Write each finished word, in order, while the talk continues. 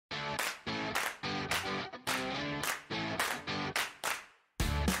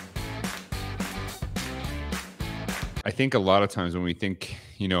I think a lot of times when we think,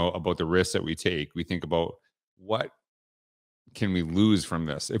 about the risks that we take, we think about what can we lose from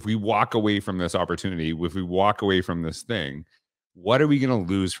this? If we walk away from this opportunity, if we walk away from this thing, what are we going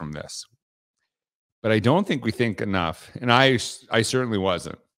to lose from this? But I don't think we think enough, and I certainly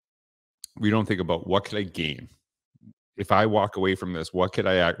wasn't. We don't think about what could I gain if I walk away from this. What could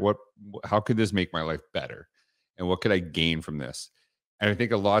I act? How could this make my life better? And what could I gain from this? And I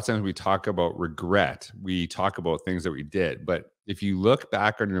think a lot of times we talk about regret. We talk about things that we did. But if you look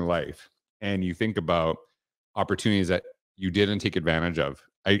back on your life and you think about opportunities that you didn't take advantage of,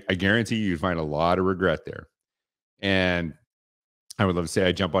 I guarantee you'd find a lot of regret there. And I would love to say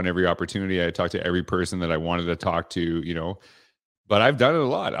I jump on every opportunity. I talk to every person that I wanted to talk to, but I've done it a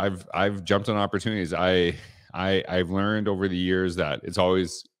lot. I've jumped on opportunities. I've learned over the years that it's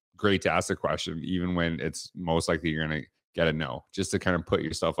always great to ask a question, even when it's most likely you're going to get a no, just to kind of put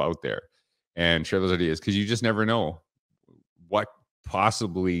yourself out there and share those ideas, because you just never know what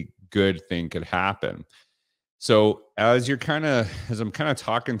possibly good thing could happen. So as I'm kind of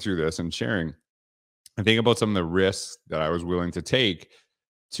talking through this and sharing, I think about some of the risks that I was willing to take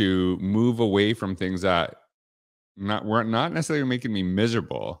to move away from things that weren't not necessarily making me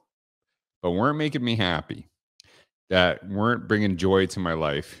miserable, but weren't making me happy, that weren't bringing joy to my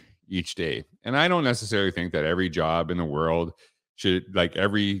life each day. And I don't necessarily think that every job in the world should, like,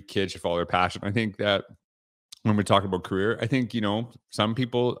 every kid should follow their passion. I think that when we talk about career, I think, some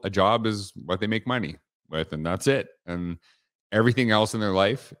people, a job is what they make money with, and that's it. And everything else in their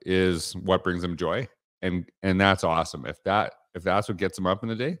life is what brings them joy. And that's awesome. If that's what gets them up in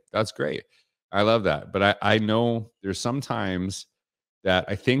the day, that's great. I love that. But I know there's sometimes that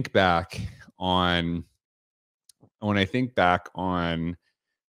I think back on, when I think back on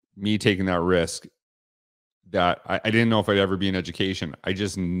me taking that risk, that I didn't know if I'd ever be in education. I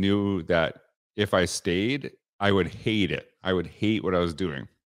just knew that if I stayed, I would hate it. I would hate what I was doing.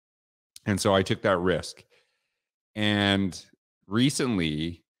 And so I took that risk. And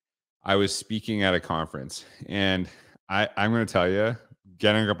recently I was speaking at a conference, and I'm going to tell you,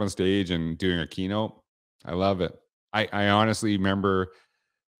 getting up on stage and doing a keynote, I love it. I honestly remember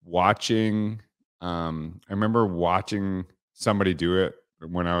watching, somebody do it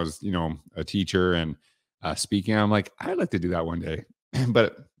when I was, a teacher and speaking. I'm like, I'd like to do that one day,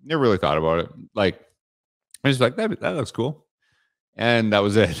 but never really thought about it. Like, I was like, that looks cool. And that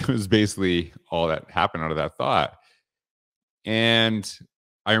was it. It was basically all that happened out of that thought. And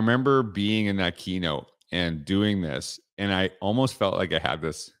I remember being in that keynote and doing this, and I almost felt like I had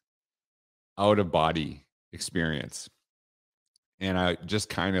this out of body experience. And I just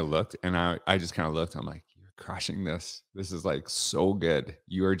kind of looked, and I just kind of looked. I'm like, you're crushing this. This is like so good.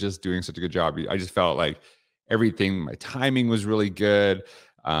 You are just doing such a good job. I just felt like everything, my timing was really good.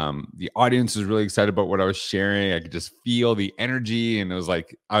 The audience was really excited about what I was sharing. I could just feel the energy, and it was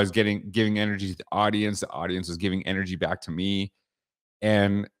like I was giving energy to the audience. The audience was giving energy back to me.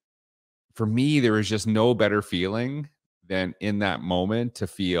 And for me, there was just no better feeling than in that moment to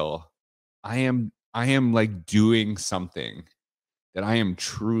feel I am like doing something that I am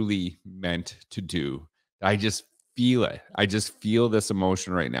truly meant to do. I just feel it. I just feel this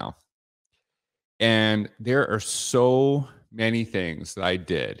emotion right now. And there are so many things that I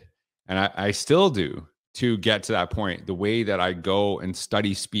did, and I still do, to get to that point. The way that I go and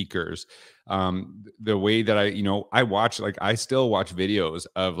study speakers, the way that I watch, like, I still watch videos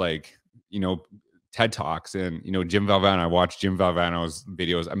of, like, TED Talks, and, Jim Valvano. I watch Jim Valvano's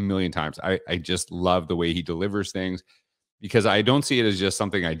videos a million times. I just love the way he delivers things, because I don't see it as just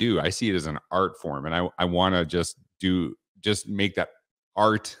something I do. I see it as an art form, and I want to just make that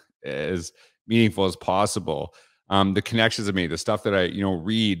art as meaningful as possible. The connections I made, the stuff that I,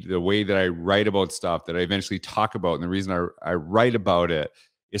 read, the way that I write about stuff that I eventually talk about. And the reason I write about it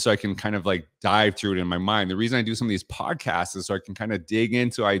is so I can kind of like dive through it in my mind. The reason I do some of these podcasts is so I can kind of dig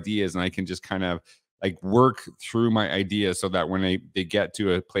into ideas, and I can just kind of like work through my ideas, so that when they get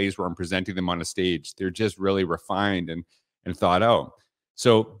to a place where I'm presenting them on a stage, they're just really refined and thought out.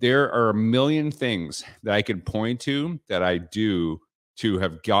 So there are a million things that I could point to that I do to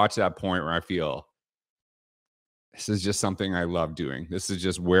have got to that point where I feel this is just something I love doing. This is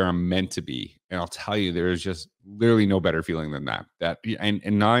just where I'm meant to be. And I'll tell you, there's just literally no better feeling than that. And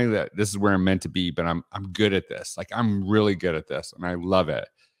not only that this is where I'm meant to be, but I'm good at this. Like, I'm really good at this, and I love it.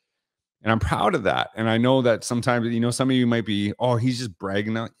 And I'm proud of that. And I know that sometimes, some of you might be, oh, he's just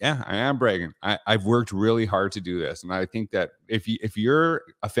bragging now. Yeah, I am bragging. I've worked really hard to do this. And I think that if you're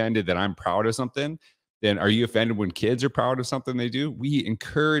offended that I'm proud of something, then are you offended when kids are proud of something they do? We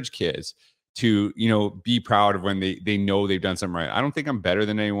encourage kids to, be proud of when they know they've done something right. I don't think I'm better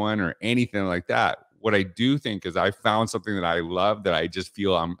than anyone or anything like that. what I do think is I found something that I love that I just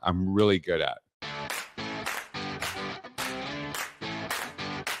feel I'm really good at.